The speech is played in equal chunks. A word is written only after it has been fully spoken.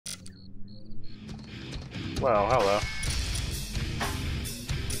Well, hello.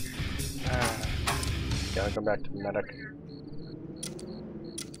 Gotta go back to the medic.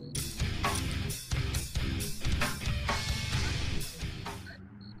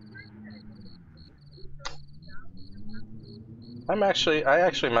 I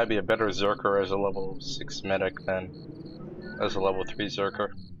actually might be a better Zerker as a level 6 medic than as a level 3 Zerker.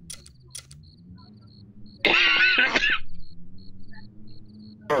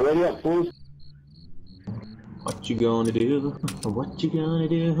 Ready up, fools? What you gonna do? What you gonna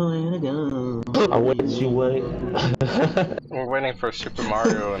do when I go? I'll wait, you wait. We're waiting for Super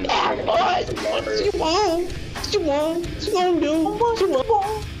Mario and What you want? What you want? What you gonna do? What you want?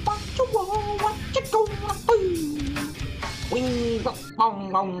 What you want? What you gonna do? We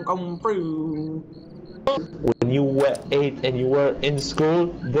come through. When you were 8 and you were in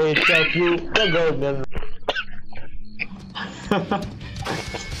school, they taught you the golden.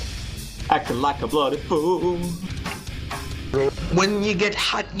 Acting like a bloody fool. When you get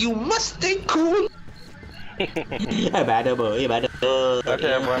hot, you must stay cool. Okay,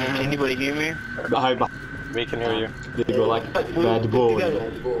 everyone. Can anybody hear me? We can hear you. They go like bad boy.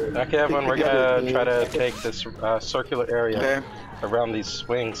 Okay, everyone, we're gonna try to take this circular area around these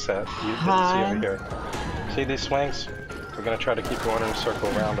swings that you can see over here. See these swings? We're gonna try to keep going in a circle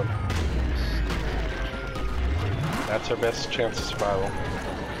around them. That's our best chance of survival.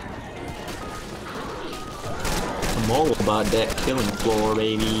 I'm all about that killing floor,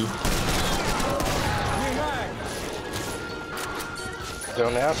 baby.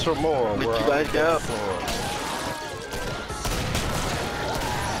 Don't ask for more. We're on the floor.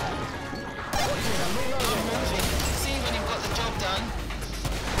 See when you've got the job done.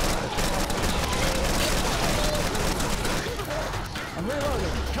 I'm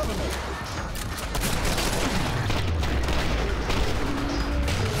reloading. Cover me.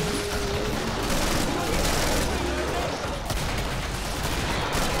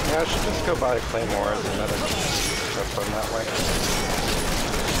 Yeah, I should just go buy Claymore as another. That's on that way.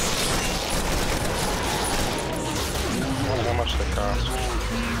 I wonder how much they cost.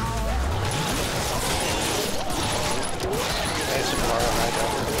 Hey, Super Mario, hi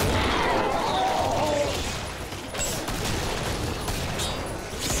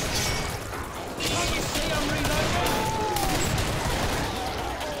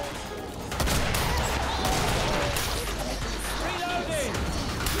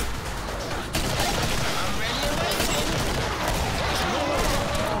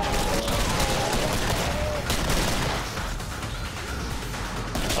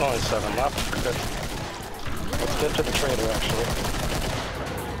Only 7 left. Good. Let's get to the trader, actually.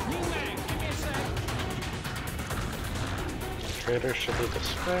 Trader should be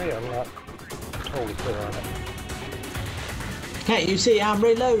this way. I'm not totally clear on it. Can't you see I'm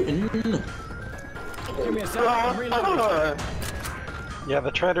reloading? Give me a second. I'm reloading. Yeah,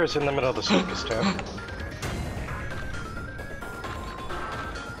 the trader's in the middle of the circus town.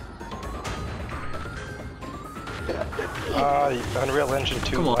 Unreal Engine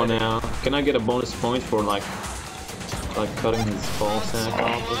 2. Come on now. Can I get a bonus point for like cutting his ball sack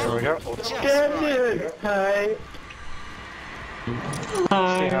off or There we something? go. Hi.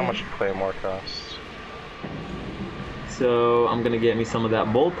 See how much Claymore costs. So I'm gonna get me some of that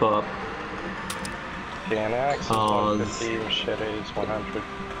bullpup. Panax is 150, Machete is 100.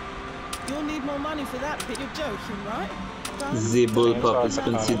 You'll need more money for that, but you're joking, right? The bullpup is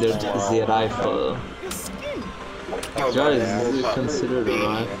considered the rifle. You're skinny. Guys, is it considered a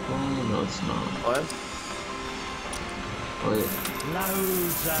rifle? No, it's not. What? Wait.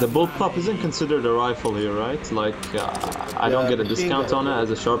 The bullpup isn't considered a rifle here, right? Like, I don't get a discount on it as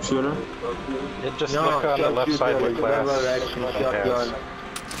a sharpshooter? It just look on the left side of the class. Shotgun,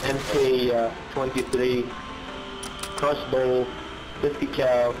 MK23, crossbow, 50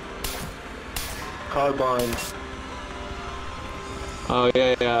 cal, carbine. Oh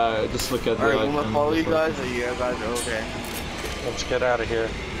yeah, just look at the Alright, you wanna follow you guys, or you guys are okay? Let's get out of here.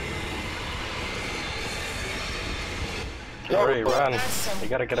 Hurry, run. You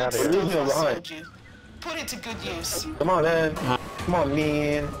gotta get out of We're here. losing a run. Put it to good use. Come on, man. Come on,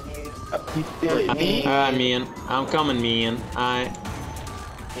 man. You feel it, man. Alright, man. I'm coming, man. Alright.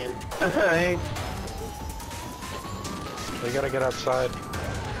 Alright. We gotta get outside.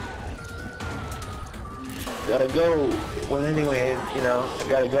 Gotta go. Well, anyway, you know, I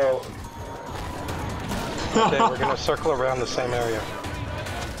gotta go. Okay, we're gonna circle around the same area.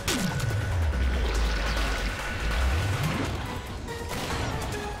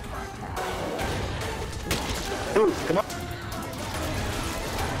 Dude, come on.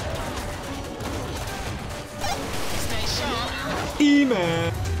 Stay sharp.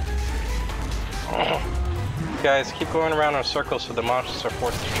 E-man! Guys, keep going around in a circle so the monsters are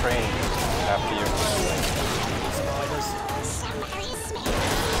forced to train after you.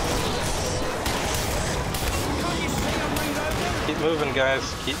 Keep moving, guys.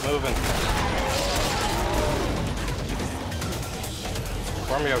 Keep moving.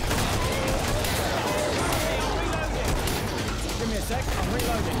 Wormio. Give me a sec, I'm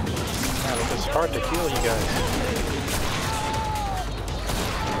reloading. Man, it's hard to heal you guys.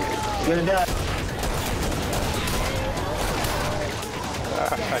 You're gonna die.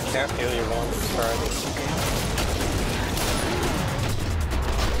 I can't heal you long. Sorry.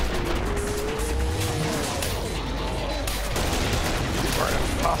 It's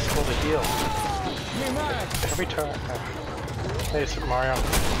impossible to heal. Every time. Hey, Super Mario.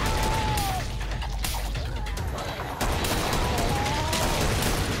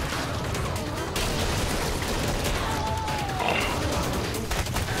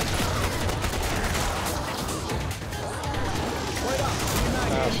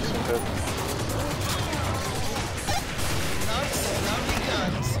 Good.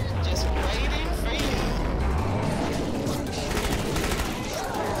 Just waiting for you.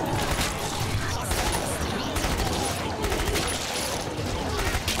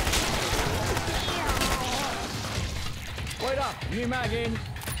 Wait up, new mag in.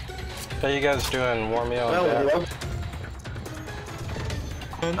 How you guys doing, Wormio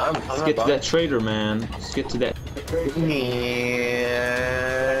and Dad? Let's get to that trader, man. Let's get to that. What's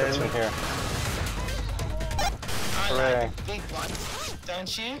in here? Hooray. Big ones,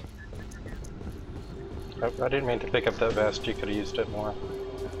 don't you? I didn't mean to pick up that vest. You could have used it more.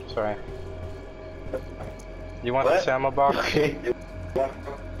 Sorry. You want this ammo box? Okay.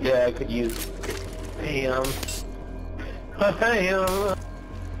 Yeah, I could use.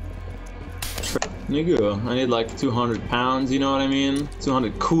 Nigga, I need like 200 pounds, you know what I mean?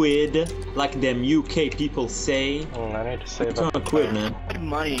 200 quid, like them UK people say. I need to save 200 quid, man.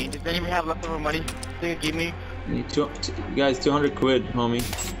 Money. Does anyone have leftover money? They give me. Guys, 200 quid, homie.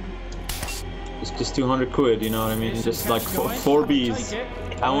 It's just 200 quid, you know what I mean? Just like four Bs.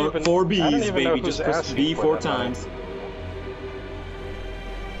 I want 4 Bs, baby. Just press B 4 times.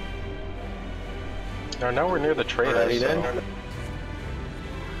 They're nowhere near the trader. So.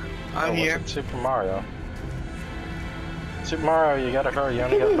 I'm here. Super Mario. Super Mario, you gotta hurry. You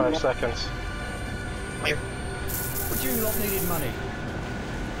only got 5 seconds. Would you lot needed money?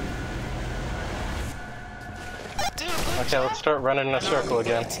 Okay, let's start running in a circle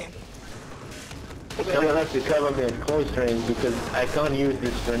again. I'm gonna have to cover me at close range because I can't use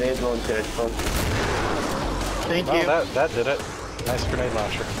this grenade launcher at close. Thank Oh, you. that did it. Nice grenade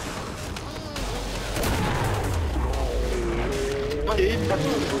launcher.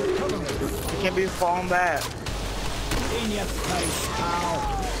 You can't be falling back. In your face, ow.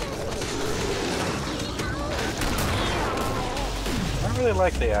 I really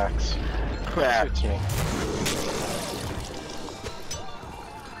like the axe. Crap. It suits me.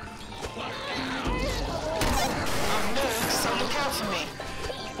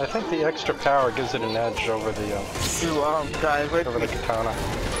 I think the extra power gives it an edge over the Guys, wait over the katana.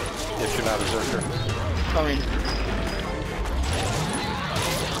 If you're not a Zerker. coming.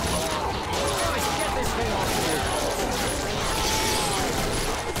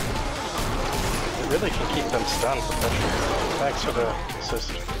 It really can keep them stunned. Thanks for the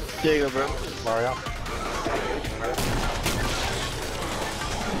assist, There you go, bro. Mario.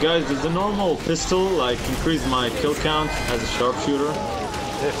 Guys, does the normal pistol like increase my kill count as a sharpshooter?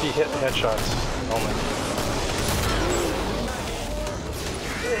 If you hit headshots only.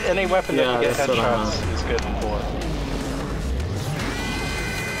 Any weapon that you get headshots is good for.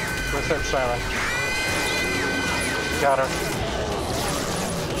 Where's that siren? Got her.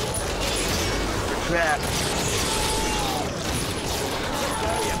 Crap.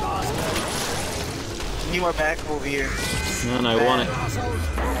 You are back over here. Man, I want it.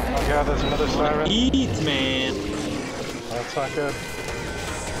 Oh god, there's another siren. Eat, man. That's not good.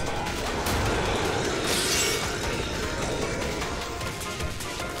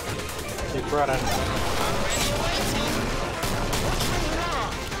 Keep running.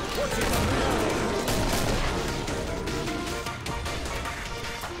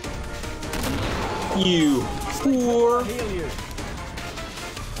 You poor. Heal you.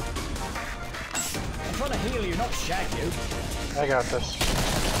 I'm trying to heal you, not shag you. I got this.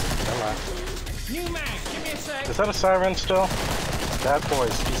 Come on. New mag, give me a sec. Is that a siren still? Bad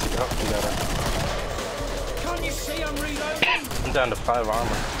boys. Easy. Oh, you got it. Can't you see I'm reloading? I'm down to 5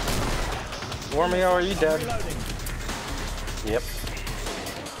 armor. Wormio, are you dead? Reloading. Yep.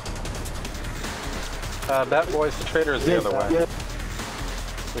 Bat boys, the trader is the other way.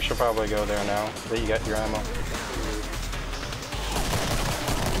 We should probably go there now that you got your ammo.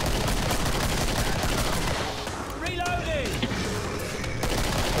 Reloading!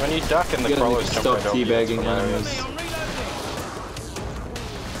 When you duck and the crawlers jump right over you, it's teabagging hilarious. enemies.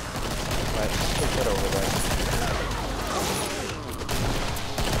 Nice, let's get over there.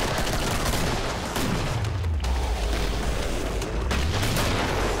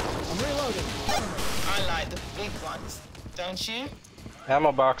 I'm reloading. I like the big ones, don't you?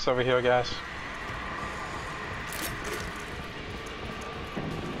 Ammo box over here, guys.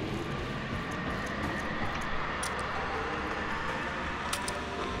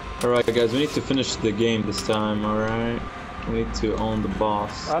 Alright guys, we need to finish the game this time, alright? We need to own the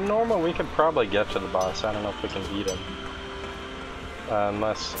boss. On normal, we could probably get to the boss. I don't know if we can beat him.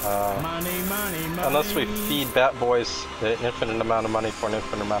 Unless we feed Bat Boys an infinite amount of money for an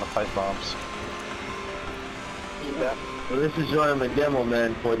infinite amount of pipe bombs. Yeah. Well, this is why I'm a demo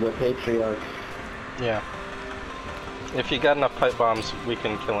man for the Patriarch. Yeah. If you got enough pipe bombs, we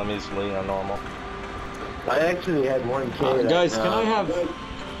can kill him easily on normal. I actually had 1K. Guys,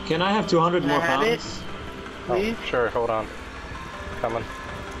 can I have 200 more have it? pounds? Oh, sure, hold on. Coming.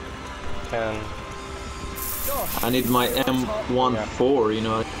 10. I need my M14, you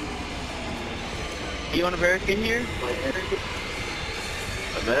know. You want a barricade here?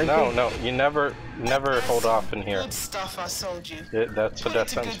 No, you never hold off in here. Good stuff I sold you. That's a death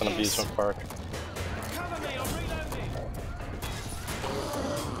sentence in Abusement Park. Cover me, I'm reloading.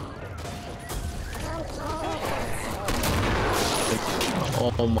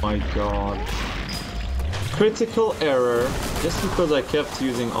 Oh my god. Critical error. Just because I kept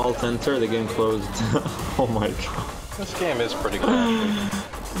using Alt-Enter, the game closed. Oh my god. This game is pretty crashy.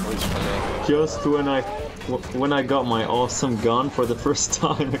 At least for me. Just when I got my awesome gun for the first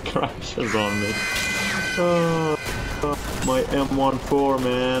time, it crashes on me. My M14,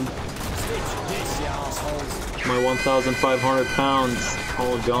 man. My 1,500 pounds,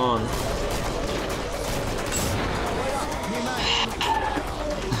 all gone.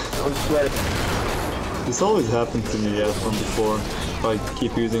 I'm sweating. This always happened to me, yeah, from before. If I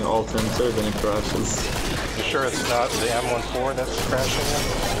keep using Alt-Enter, then it crashes. You sure it's not the M14 that's crashing it?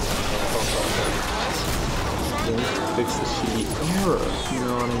 They need to fix the shitty error, you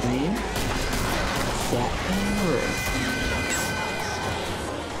know what I mean? That error.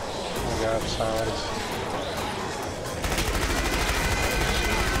 Oh god, silence.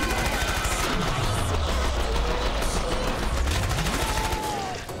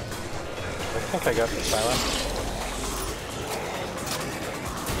 I think I got the silence.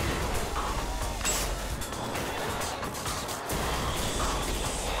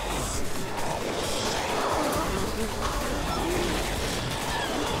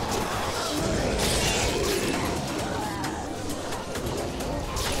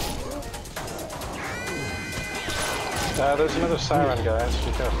 There's another siren, guys.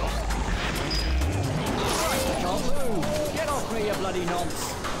 Be careful. Can't move. Get off me, you bloody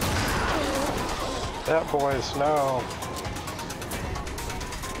nonce. That boys, no.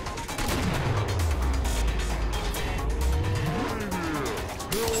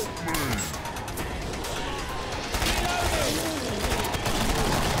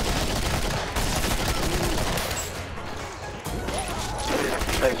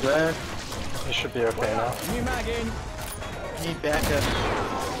 Thanks, man. You should be okay now. New mag in. Need backup.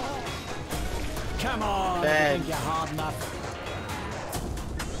 Come on. Bad. I think you're hard enough.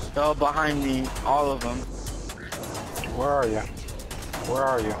 They're all behind me, all of them. Where are you? Where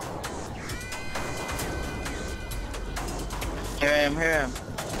are you? Here I am, here I am.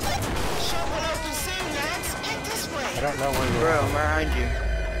 Shop will open soon, lads. Head this I way. don't know where you Bro, are. I'm behind you.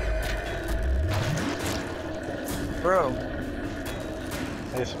 Bro,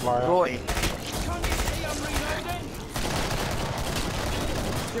 Hey, Mario. boy. Can't you see I'm reloading?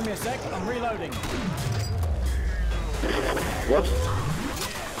 Give me a sec, I'm reloading. Whoops.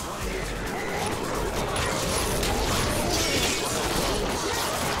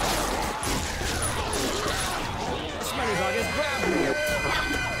 Smelly buggers, grab me.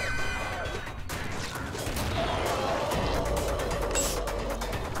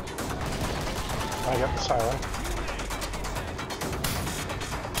 I got the siren.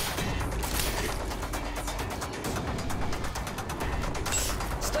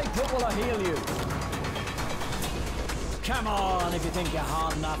 Stay put while I heal you. Come on, if you think you're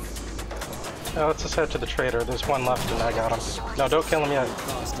hard enough. Oh, let's just head to the trader. There's one left and I got him. No, don't kill him yet.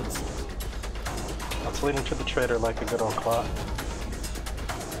 Bastards. Let's lead him to the trader like a good old clock.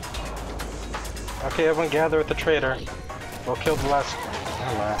 Okay, everyone gather at the trader. We'll kill the last...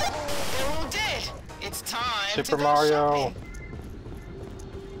 Oh, They're all dead. It's time Super to go Mario. shopping.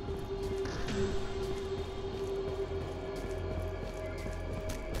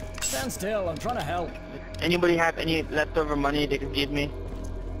 stand still. I'm trying to help. Anybody have any leftover money they could give me?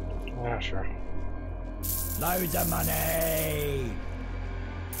 Yeah, sure. Loads of money.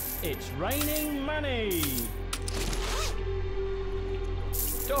 It's raining money.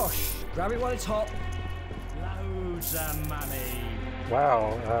 Gosh, grab it while it's hot. Loads of money.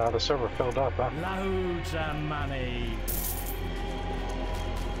 Wow, the server filled up, huh? Loads of money.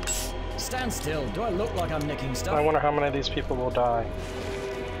 Stand still. Do I look like I'm nicking stuff? I wonder how many of these people will die.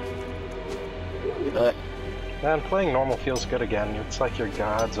 Man, playing normal feels good again. It's like you're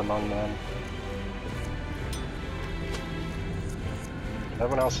gods among men.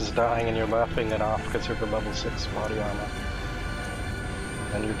 Everyone else is dying and you're laughing it off because you're the level 6 body armor.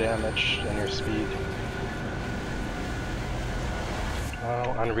 And your damage and your speed.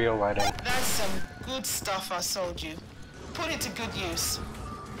 Oh, Unreal lighting. That's some good stuff I sold you. Put it to good use.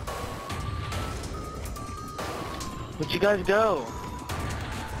 Where'd you guys go?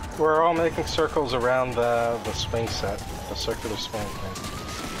 We're all making circles around the swing set, the circular swing thing.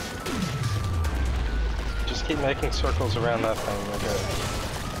 Just keep making circles around that thing, we're good.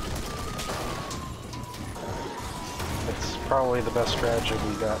 It's probably the best strategy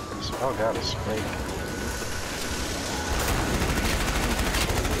we got. Oh god, it's great.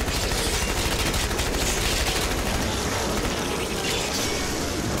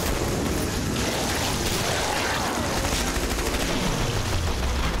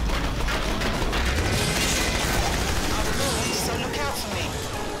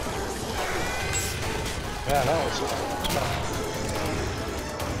 Yeah, no, it's tough.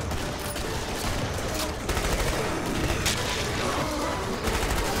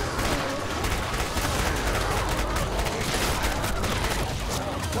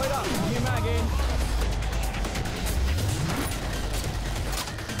 Wait up, new mag in.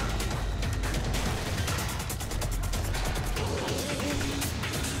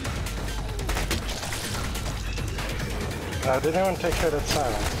 Did anyone take care of that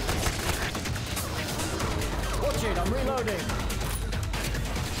silence? Watch it, I'm reloading.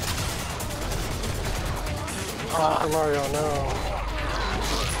 Super Mario, no.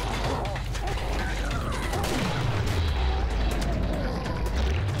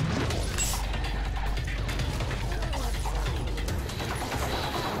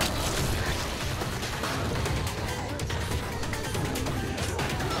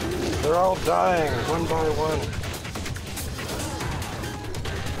 They're all dying, one by one.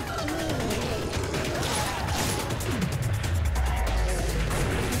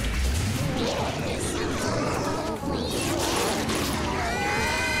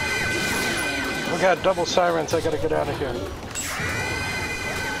 We got double sirens, I gotta get out of here.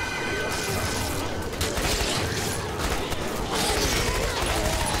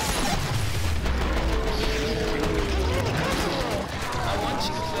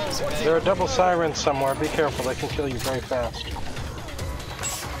 There are double sirens somewhere, be careful, they can kill you very fast.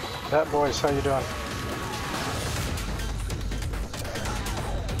 That boys, how you doing?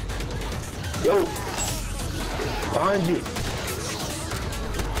 Yo! Behind you!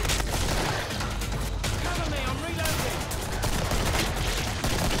 Cover me, I'm reloading.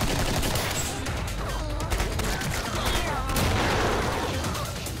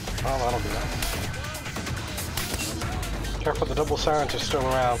 Oh, that'll be that. Careful, the double sirens are still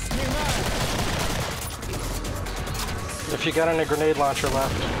around. If you got any grenade launcher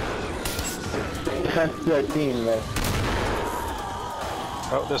left. That's 13, man.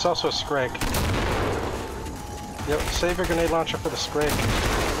 Oh, there's also a Scrake. Yep, save your grenade launcher for the Scrake.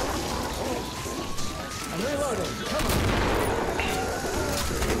 I'm reloading. Come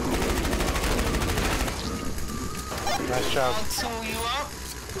on. Nice job. I'll tool you up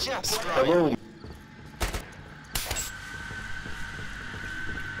just right. Hello.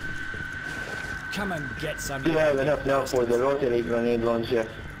 Come and get some. You have enough now for the rotary grenade launcher.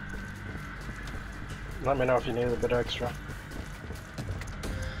 Let me know if you need a bit extra.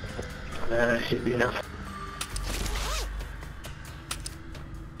 Should be enough.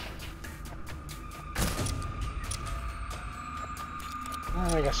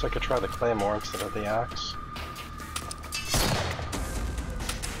 I guess I could try the Claymore instead of the axe.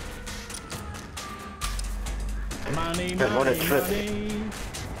 Money, What a money, trip. money.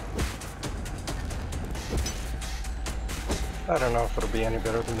 I don't know if it'll be any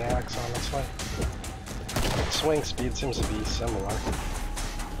better than the axe, honestly. Swing speed seems to be similar.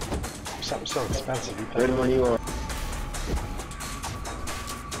 For something so expensive, you pay. Ready when you are.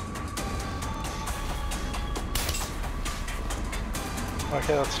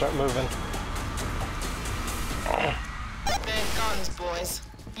 Okay, let's start moving. They're guns, boys.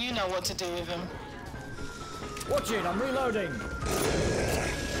 You know what to do with them. Watch it, I'm reloading.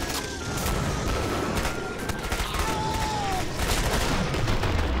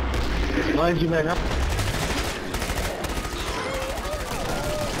 Mind you, man. Watch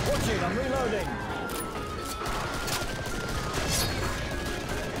it, I'm reloading.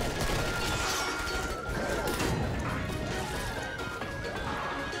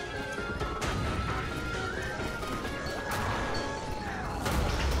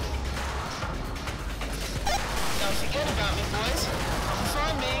 Don't forget about me, boys. Come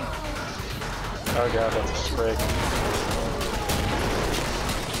find me. Oh god, that's a spray.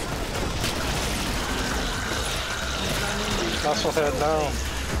 Musclehead, no.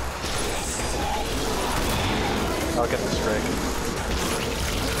 I'll get the spray.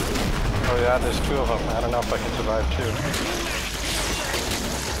 Oh yeah, there's two of them. I don't know if I can survive two.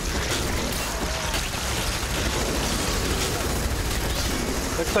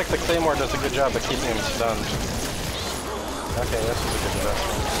 Looks like the Claymore does a good job of keeping him stunned. Okay, this is a good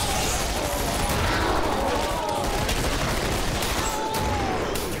investment.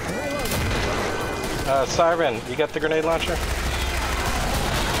 Siren, you got the grenade launcher?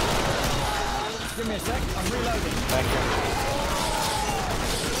 Give me a sec, I'm reloading. Thank you.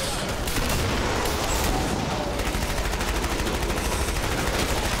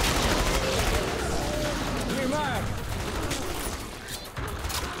 New mag.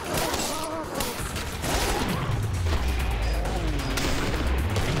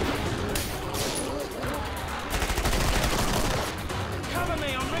 Cover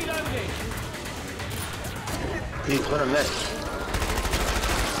me, I'm reloading. He's gonna miss.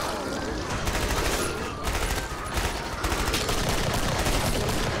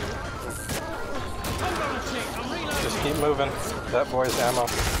 Hold on a tick, I'm reloading. Just keep moving. That boy's ammo.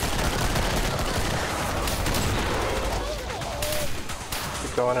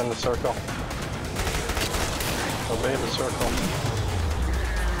 Keep going in the circle. Obey the circle.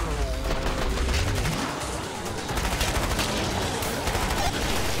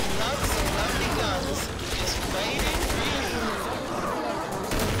 Lots of lovely guns. Just waiting for you.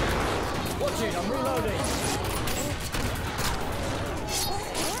 Watch it, I'm reloading.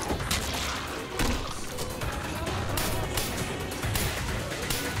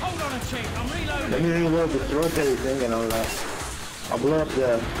 Hold on a tick, I'm reloading. Let me reload this rotary thing and I'll blow up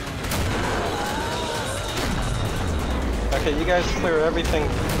the... Okay, you guys clear everything.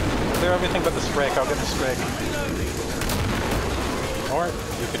 Clear everything but the Sprake. I'll get the Sprake. Or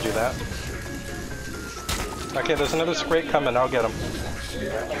you could do that. Okay, there's another Sprake coming. I'll get him.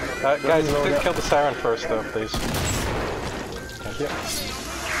 Guys, kill the Siren first, though, please. Thank you.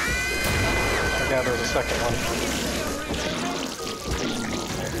 Okay, there's a second one.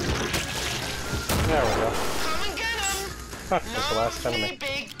 There we go. Come and get 'em. That's the last No enemy.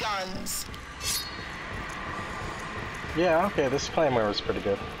 big guns. Yeah, okay, this Claymore was pretty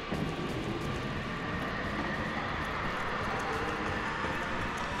good.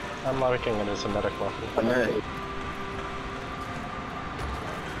 I'm liking it as a medic weapon. Alright.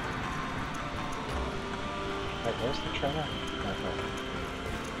 Wait, where's the trainer? Okay.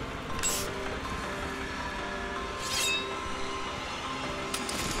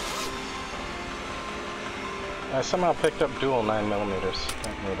 I somehow picked up dual 9mm. Don't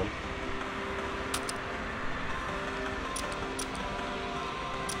need them.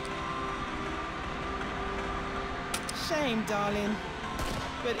 Shame, darling.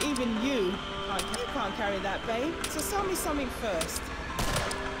 But even you can't carry that, babe. So sell me something first.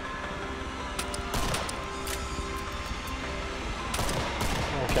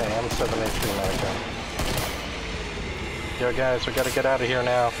 Okay, M7A3 Medica. Yo guys, we gotta get out of here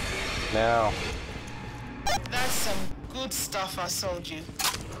now. Now. That's some good stuff I sold you.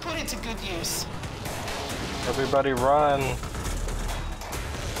 Put it to good use. Everybody run.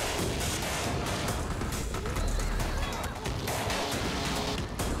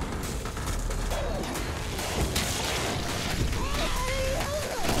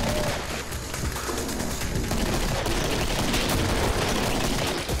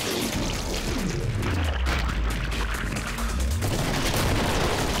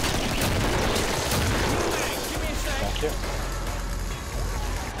 Thank you.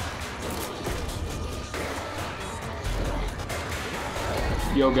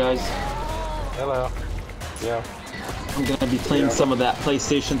 Yo guys, Hello. Yeah. I'm gonna be playing some of that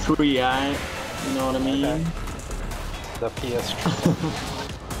PlayStation 3, you know what I mean? Okay. The PS.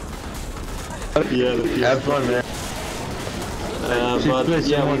 Yeah, the PS. Have fun, man. But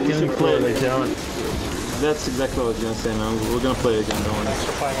yeah, we can should play. play. That's exactly what I was gonna say, man. We're gonna play again, don't worry. Thanks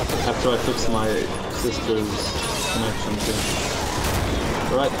for playing with us. After I fix my sister's connection too.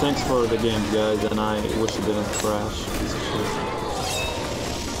 Alright, thanks for the games, guys, and I wish it didn't crash. Piece of shit.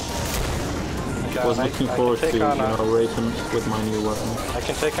 was looking forward to, you know, raping with my new weapon. I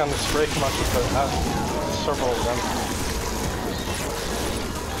can take on the spray monkey, but several of them.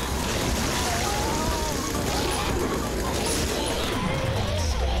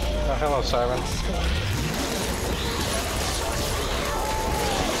 Oh, hello, Siren.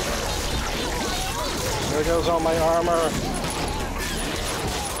 There goes all my armor.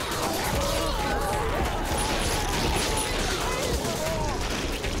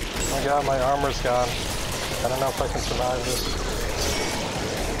 Oh my god, my armor's gone. I don't know if I can survive this.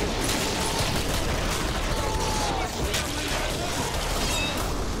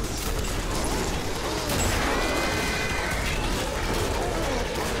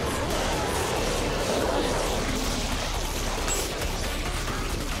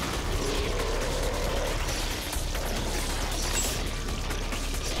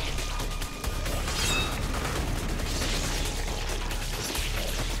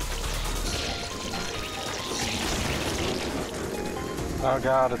 Oh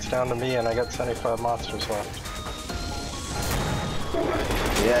god, it's down to me and I got 75 monsters left.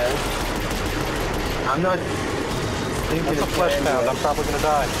 Yeah. I'm not thinking That's a flesh pound, I'm probably gonna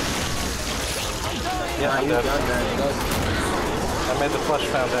die. Yeah, I'm dead. I made the flesh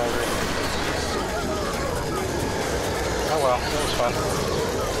pound angry. Oh well, that was fun.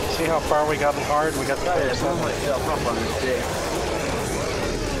 See how far we got in hard? We got to 37.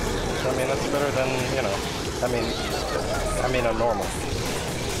 I mean, that's better than, you know, I mean a normal.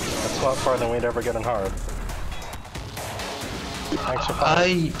 That's a lot farther than we'd ever get in hard. Thanks for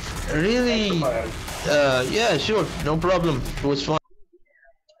playing. I really, yeah, sure, no problem. It was fun.